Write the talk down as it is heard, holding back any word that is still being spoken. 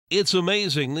It's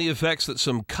amazing the effects that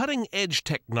some cutting-edge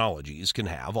technologies can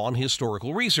have on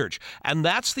historical research, and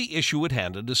that's the issue at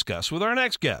hand to discuss with our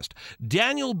next guest,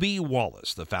 Daniel B.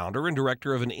 Wallace, the founder and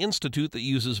director of an institute that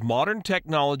uses modern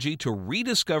technology to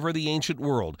rediscover the ancient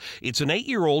world. It's an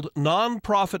 8-year-old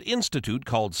non-profit institute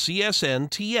called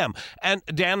CSNTM. And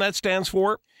Dan, that stands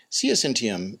for?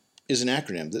 CSNTM is an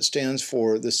acronym that stands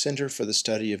for the Center for the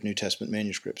Study of New Testament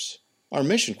Manuscripts. Our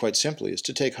mission, quite simply, is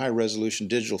to take high-resolution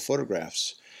digital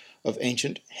photographs of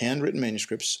ancient handwritten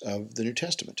manuscripts of the New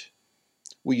Testament.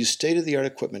 We use state-of-the-art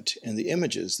equipment, and the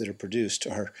images that are produced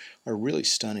are really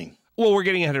stunning. Well, we're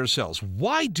getting ahead of ourselves.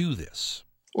 Why do this?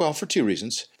 Well, for 2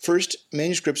 reasons. First,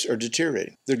 manuscripts are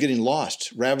deteriorating. They're getting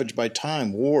lost, ravaged by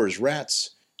time, wars,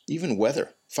 rats, even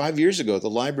weather. 5 years ago, the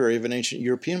library of an ancient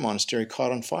European monastery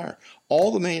caught on fire.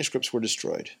 All the manuscripts were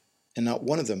destroyed, and not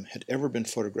one of them had ever been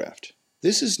photographed.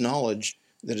 This is knowledge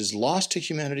that is lost to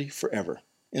humanity forever.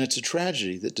 And it's a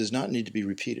tragedy that does not need to be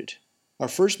repeated. Our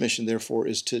first mission, therefore,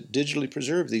 is to digitally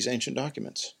preserve these ancient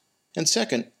documents. And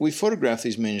second, we photograph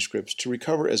these manuscripts to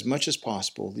recover as much as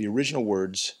possible the original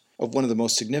words of one of the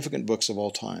most significant books of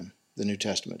all time, the New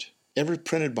Testament. Every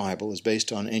printed Bible is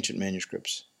based on ancient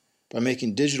manuscripts. By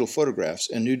making digital photographs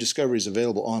and new discoveries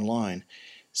available online,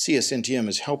 CSNTM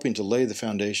is helping to lay the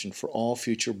foundation for all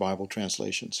future Bible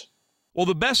translations. Well,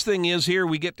 the best thing is here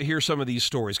we get to hear some of these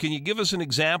stories. Can you give us an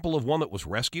example of one that was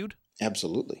rescued?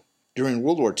 Absolutely. During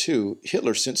World War II,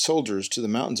 Hitler sent soldiers to the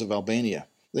mountains of Albania.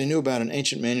 They knew about an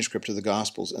ancient manuscript of the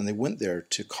Gospels, and they went there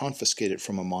to confiscate it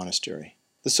from a monastery.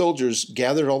 The soldiers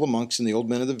gathered all the monks and the old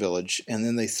men of the village, and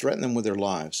then they threatened them with their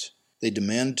lives. They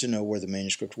demanded to know where the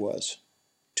manuscript was.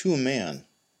 To a man,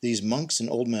 these monks and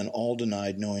old men all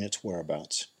denied knowing its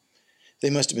whereabouts. They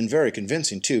must have been very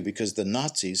convincing, too, because the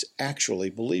Nazis actually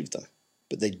believed them.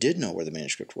 But they did know where the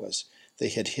manuscript was. They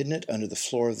had hidden it under the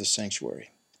floor of the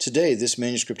sanctuary. Today, this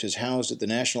manuscript is housed at the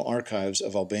National Archives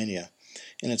of Albania,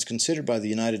 and it's considered by the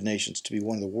United Nations to be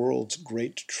one of the world's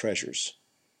great treasures.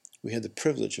 We had the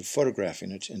privilege of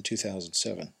photographing it in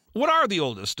 2007. What are the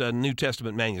oldest New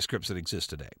Testament manuscripts that exist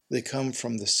today? They come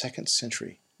from the 2nd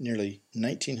century, nearly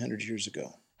 1900 years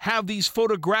ago. Have these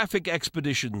photographic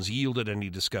expeditions yielded any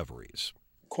discoveries?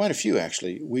 Quite a few,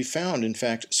 actually. We found, in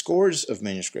fact, scores of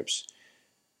manuscripts.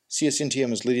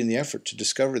 CSNTM is leading the effort to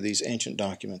discover these ancient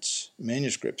documents,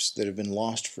 manuscripts that have been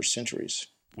lost for centuries.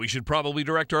 We should probably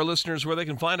direct our listeners where they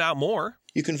can find out more.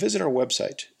 You can visit our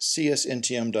website,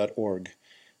 csntm.org.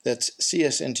 That's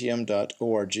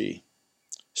csntm.org.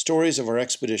 Stories of our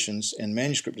expeditions and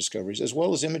manuscript discoveries, as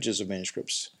well as images of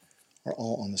manuscripts, are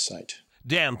all on the site.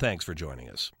 Dan, thanks for joining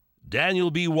us. Daniel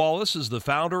B. Wallace is the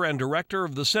founder and director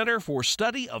of the Center for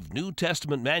Study of New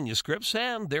Testament Manuscripts,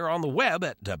 and they're on the web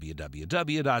at www.csntm.org.